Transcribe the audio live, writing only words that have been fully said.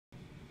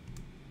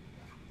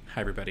Hi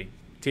everybody,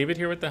 David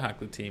here with the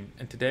hotglue team,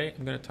 and today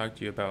I'm going to talk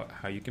to you about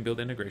how you can build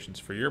integrations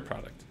for your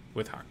product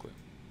with hotglue.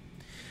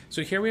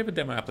 So here we have a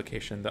demo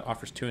application that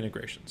offers two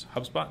integrations,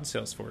 HubSpot and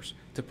Salesforce,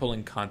 to pull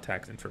in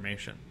contact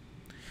information.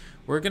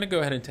 We're going to go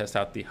ahead and test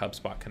out the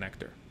HubSpot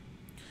connector.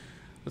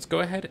 Let's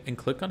go ahead and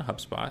click on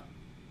HubSpot,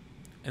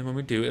 and when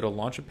we do, it'll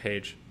launch a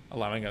page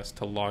allowing us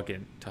to log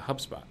in to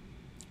HubSpot.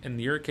 In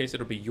your case,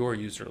 it'll be your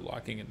user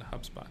logging into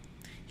HubSpot.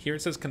 Here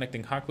it says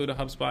connecting hotglue to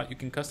HubSpot. You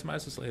can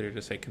customize this later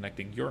to say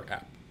connecting your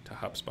app to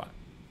HubSpot.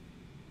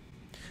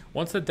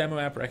 Once the demo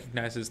app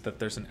recognizes that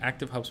there's an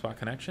active HubSpot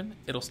connection,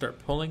 it'll start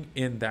pulling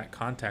in that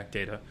contact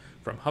data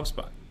from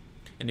HubSpot.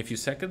 In a few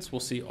seconds, we'll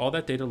see all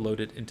that data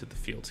loaded into the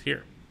fields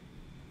here.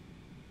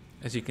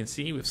 As you can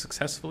see, we've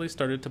successfully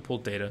started to pull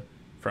data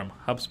from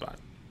HubSpot.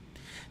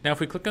 Now, if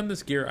we click on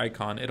this gear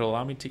icon, it'll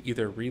allow me to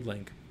either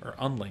relink or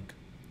unlink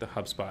the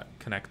HubSpot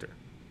connector.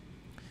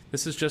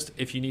 This is just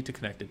if you need to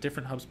connect a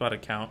different HubSpot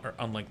account or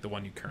unlink the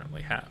one you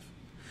currently have.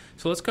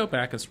 So let's go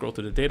back and scroll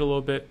through the data a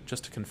little bit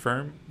just to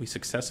confirm we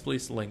successfully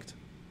linked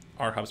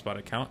our HubSpot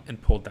account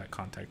and pulled that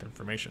contact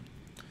information.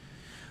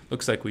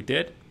 Looks like we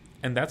did,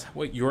 and that's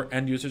what your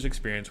end user's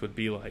experience would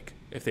be like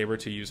if they were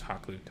to use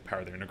hotglue to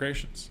power their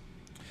integrations.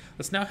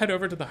 Let's now head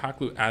over to the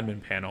hotglue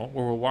admin panel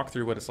where we'll walk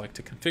through what it's like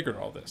to configure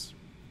all this.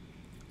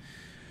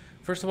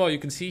 First of all, you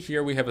can see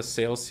here we have a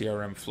sales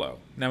CRM flow.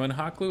 Now in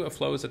hotglue, a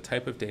flow is a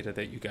type of data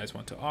that you guys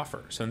want to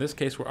offer. So in this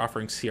case, we're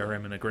offering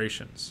CRM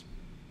integrations.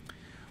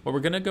 What we're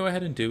going to go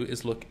ahead and do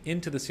is look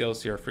into the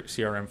sales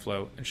CRM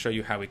flow and show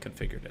you how we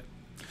configured it.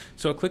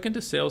 So I'll click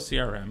into sales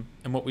CRM,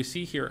 and what we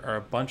see here are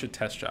a bunch of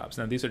test jobs.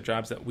 Now these are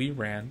jobs that we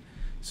ran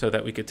so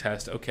that we could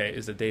test, okay,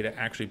 is the data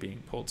actually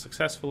being pulled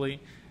successfully,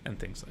 and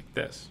things like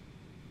this.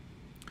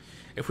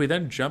 If we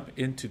then jump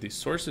into the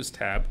sources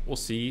tab, we'll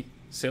see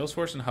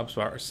Salesforce and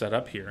HubSpot are set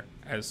up here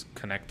as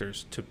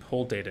connectors to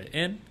pull data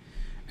in,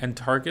 and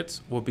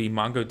targets will be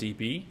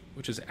MongoDB,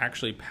 which is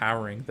actually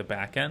powering the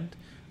backend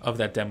of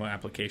that demo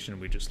application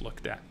we just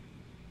looked at.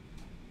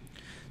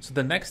 So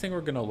the next thing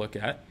we're going to look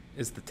at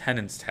is the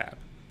tenants tab.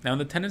 Now in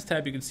the tenants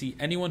tab, you can see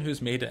anyone who's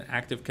made an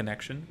active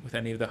connection with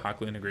any of the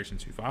hotglue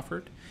integrations we've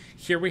offered.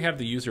 Here we have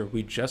the user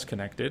we just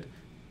connected,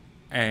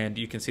 and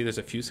you can see there's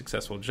a few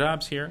successful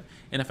jobs here.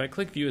 And if I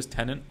click view as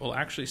tenant, we'll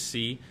actually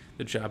see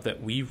the job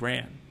that we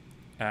ran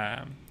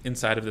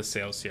inside of the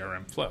sales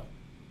CRM flow.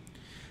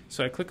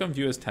 So I click on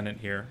view as tenant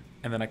here,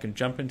 and then I can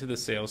jump into the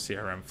sales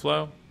CRM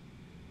flow.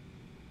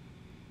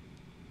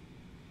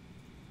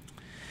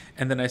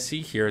 And then I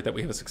see here that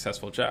we have a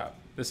successful job.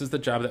 This is the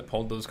job that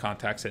pulled those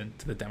contacts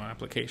into the demo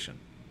application.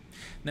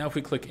 Now if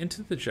we click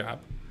into the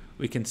job,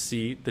 we can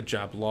see the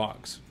job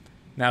logs.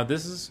 Now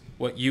this is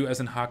what you as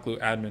an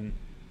hotglue admin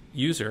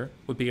user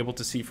would be able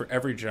to see for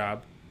every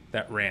job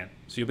that ran.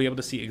 So you'll be able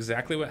to see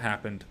exactly what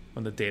happened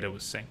when the data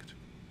was synced.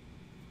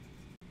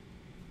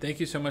 Thank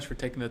you so much for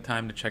taking the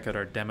time to check out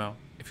our demo.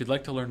 If you'd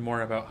like to learn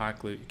more about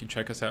hotglue, you can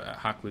check us out at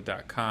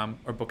hotglue.com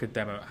or book a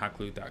demo at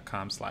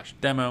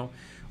hotglue.com/demo.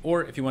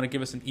 Or if you want to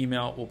give us an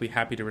email, we'll be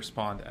happy to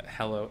respond at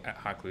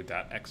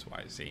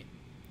hello@hotglue.xyz.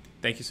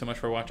 Thank you so much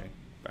for watching.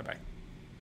 Bye-bye.